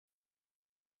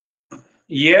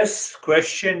Yes,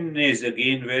 question is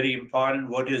again very important.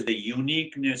 What is the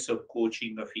uniqueness of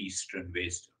coaching of Eastern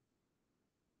wisdom?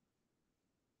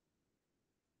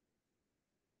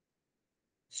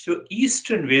 So,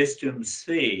 Eastern wisdom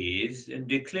says and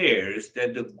declares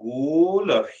that the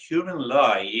goal of human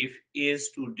life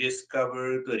is to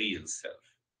discover the real self.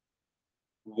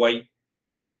 Why?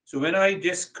 So, when I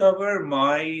discover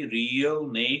my real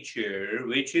nature,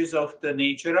 which is of the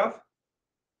nature of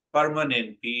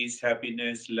permanent peace,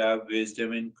 happiness, love,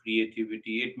 wisdom, and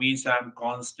creativity, it means I'm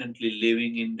constantly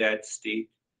living in that state.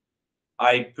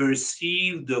 I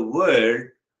perceive the world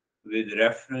with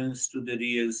reference to the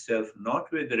real self, not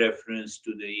with reference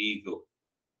to the ego,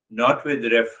 not with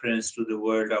reference to the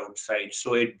world outside.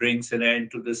 So it brings an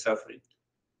end to the suffering.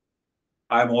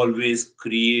 I'm always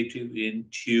creative,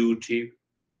 intuitive.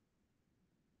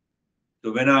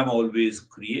 So when I'm always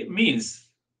creative, means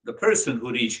the person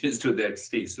who reaches to that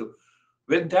state. So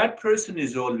when that person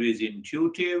is always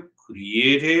intuitive,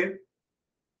 creative,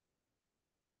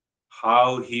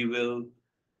 how he will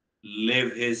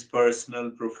live his personal,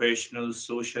 professional,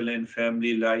 social, and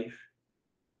family life.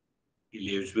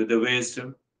 He lives with the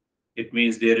wisdom. It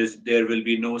means there will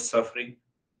be no suffering.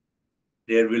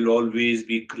 There will always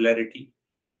be clarity.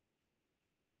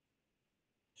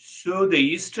 So the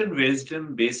Eastern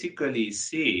wisdom basically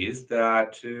says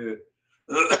that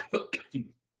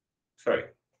sorry,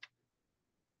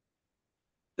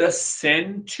 the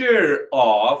center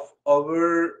of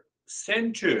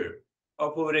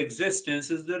our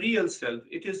existence is the real self.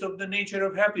 It is of the nature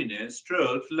of happiness,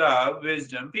 truth, love,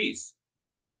 wisdom, peace.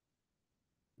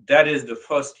 That is the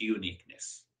first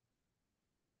uniqueness.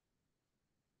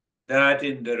 That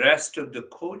in the rest of the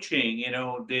coaching,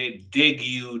 they dig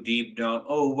you deep down.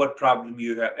 Oh, what problem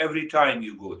you have every time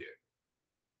you go there.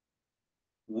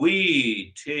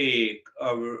 We take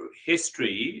our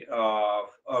history of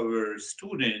our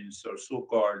students or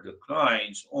so-called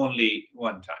clients only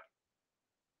one time.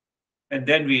 And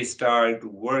then we start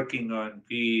working on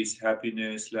peace,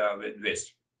 happiness, love, and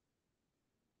wisdom.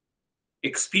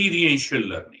 Experiential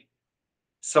learning,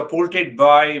 supported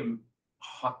by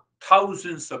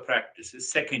thousands of practices,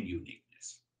 second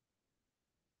uniqueness.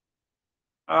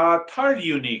 Third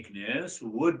uniqueness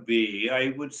would be,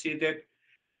 I would say that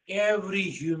every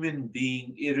human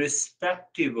being,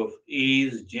 irrespective of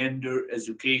age, gender,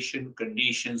 education,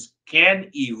 conditions, can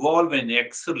evolve and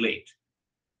accelerate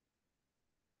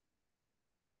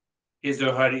his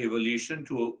or her evolution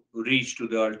to reach to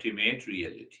the ultimate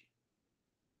reality.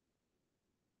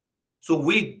 So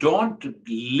we don't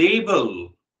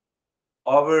label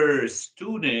our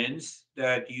students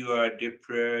that you are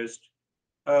depressed,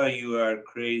 you are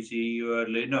crazy, you are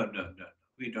no, no, no, no.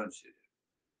 We don't say that.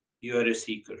 You are a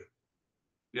seeker.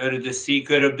 You are the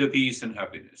seeker of the peace and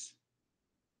happiness.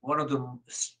 One of the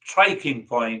striking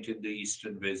point in the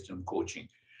Eastern wisdom coaching.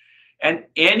 And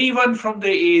anyone from the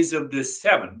age of the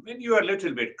seven, when you are a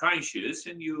little bit conscious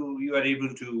and you are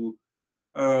able to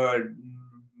uh,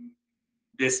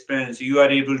 dispense, you are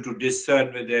able to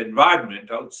discern with the environment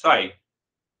outside,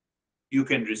 you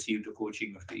can receive the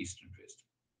coaching of the Eastern wisdom.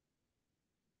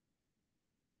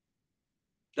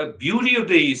 The beauty of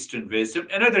the Eastern wisdom,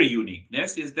 another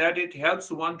uniqueness, is that it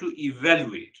helps one to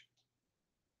evaluate.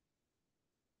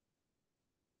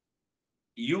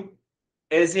 You,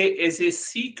 as a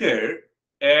seeker,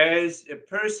 as a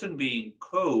person being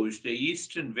coached, the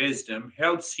Eastern wisdom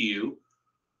helps you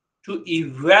to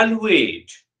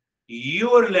evaluate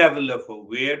your level of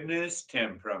awareness,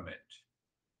 temperament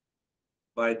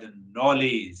by the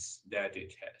knowledge that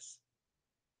it has.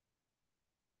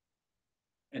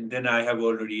 And then I have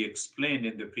already explained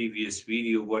in the previous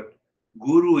video what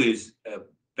guru is a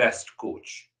best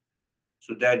coach.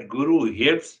 So that guru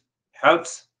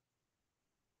helps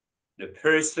the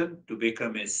person to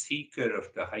become a seeker of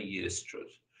the highest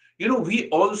truth. We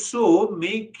also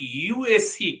make you a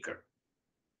seeker.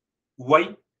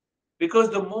 Why?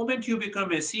 Because the moment you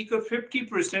become a seeker,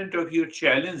 50% of your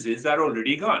challenges are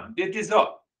already gone. They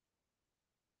dissolve.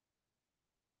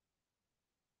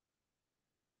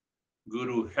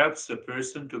 Guru helps the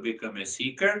person to become a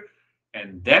seeker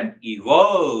and then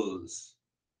evolves.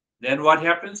 Then what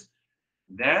happens?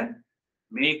 Then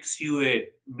makes you a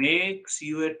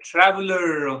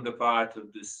traveler on the path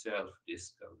of the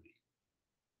self-discovery.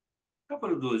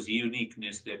 Couple of those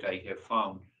uniqueness that I have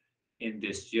found in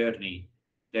this journey.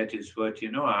 That is what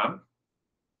I'm.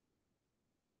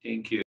 Thank you.